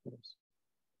how it goes.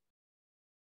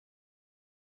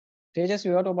 Tejas,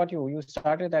 what about you? You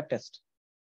started that test.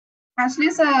 Actually,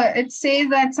 sir, it says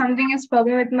that something is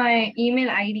problem with my email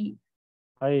ID.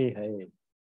 Hi.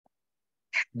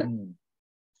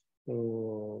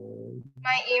 So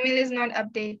My email is not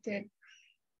updated.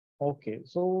 okay,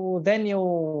 so then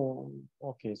what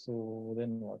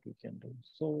we can do?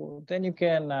 So then you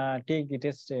can take the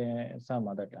test some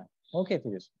other time. Okay,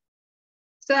 Tejas.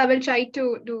 So I will try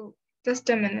to do just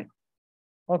a minute.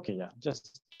 Okay, yeah,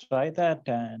 just try that.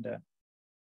 And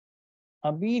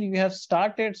Abir, you have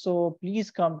started, so please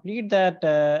complete that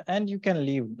and you can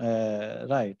leave,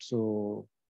 right? So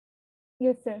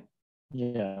Yes, sir.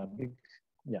 yeah,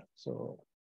 so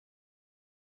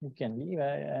you can leave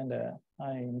and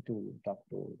I need to talk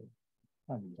to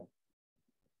Amira.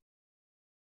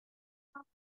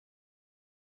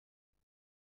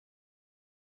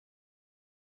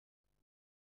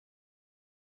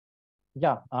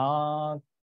 Yeah,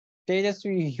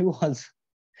 Tejasvi, you also.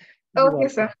 Okay,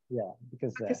 sir. Yeah,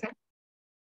 because Okay, sir.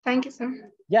 Thank you,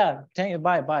 sir. yeah, thank you.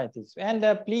 Bye. This. And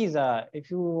please, if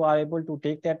you are able to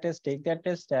take that test, take that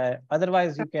test.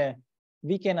 Otherwise,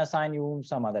 we can assign you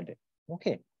some other day.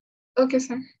 Okay. Okay,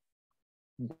 sir.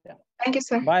 Yeah. Thank you,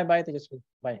 sir. Bye, Tejasvi.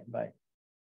 Bye.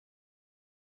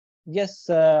 Yes,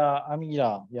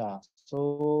 Amira. Yeah.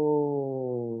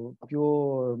 So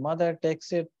your mother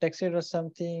texted us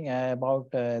something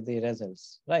about the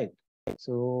results, right?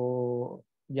 So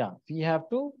yeah, we have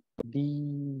to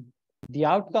the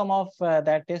outcome of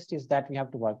that test is that we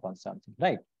have to work on something,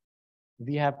 right?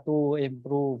 We have to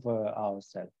improve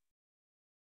ourselves.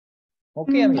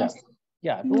 Okay, Amira. Yes.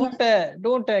 Yeah, Yes.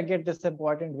 don't get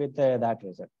disappointed with that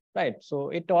result, right? So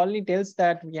it only tells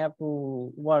that we have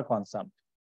to work on something.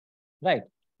 Right.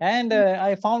 And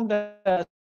I found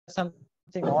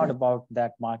something odd about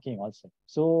that marking also.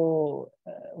 So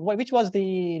which was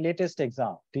the latest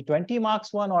exam? The 20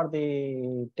 marks one or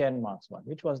the 10 marks one?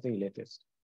 Which was the latest?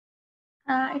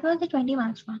 It was the 20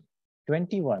 marks one.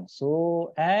 21.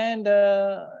 So, and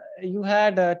you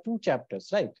had 2 chapters,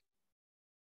 right?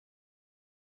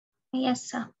 Yes,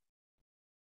 sir.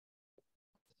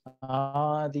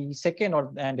 The second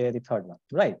and the third one,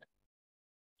 right?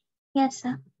 Yes,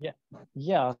 sir.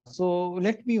 Yeah. So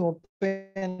let me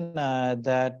open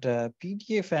that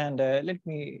PDF and let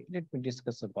me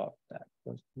discuss about that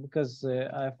because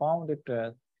I found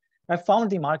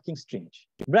the marking strange,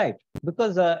 right?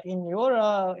 Because in your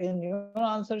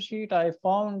answer sheet, I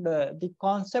found the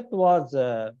concept was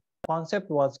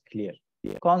clear,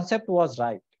 concept was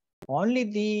right. Only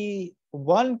the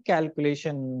one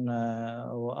calculation,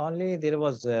 only there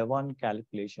was one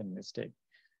calculation mistake.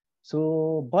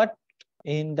 So, but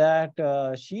in that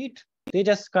sheet, they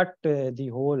just cut the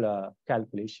whole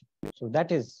calculation. So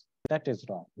that is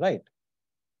wrong, right?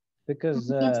 Because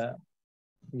Yes.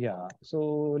 yeah.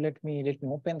 So let me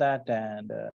open that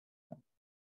and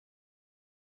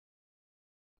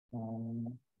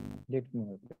um, let me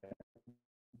open.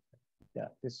 Yeah,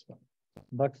 this one.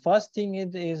 But first thing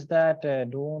is that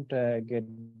don't get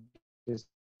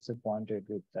disappointed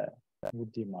with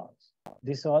the marks.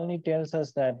 This only tells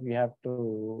us that we have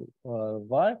to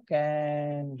work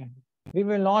and we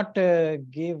will not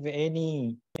give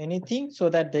anything so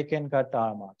that they can cut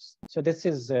our marks. So this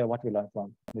is what we learned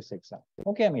from this exam.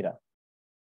 Okay, Amira.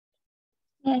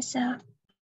 Yes, sir.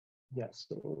 Yeah,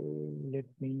 so let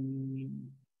me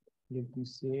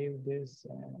save this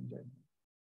and then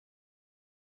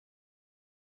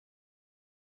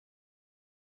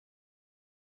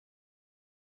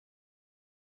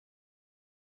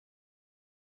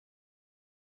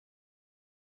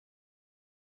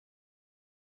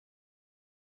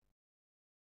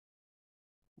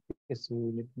okay, so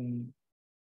let me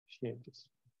share this.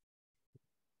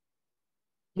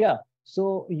 Yeah,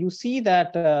 so you see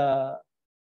that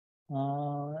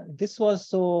this was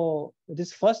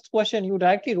this first question you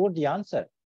directly wrote the answer.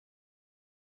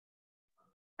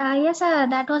 Yes, sir.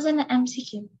 That was an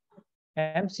MCQ.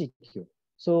 MCQ.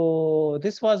 So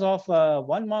this was of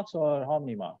 1 marks or how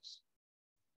many marks?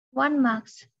 1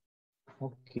 marks.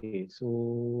 Okay,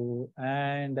 so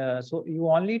and so you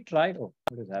only tried. Oh,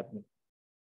 what is happening?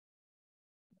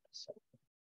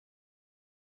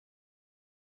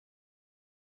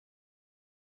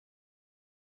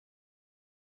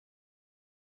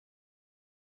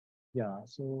 Yeah,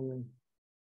 so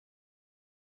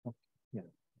okay, yeah.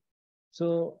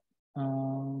 So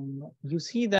you see that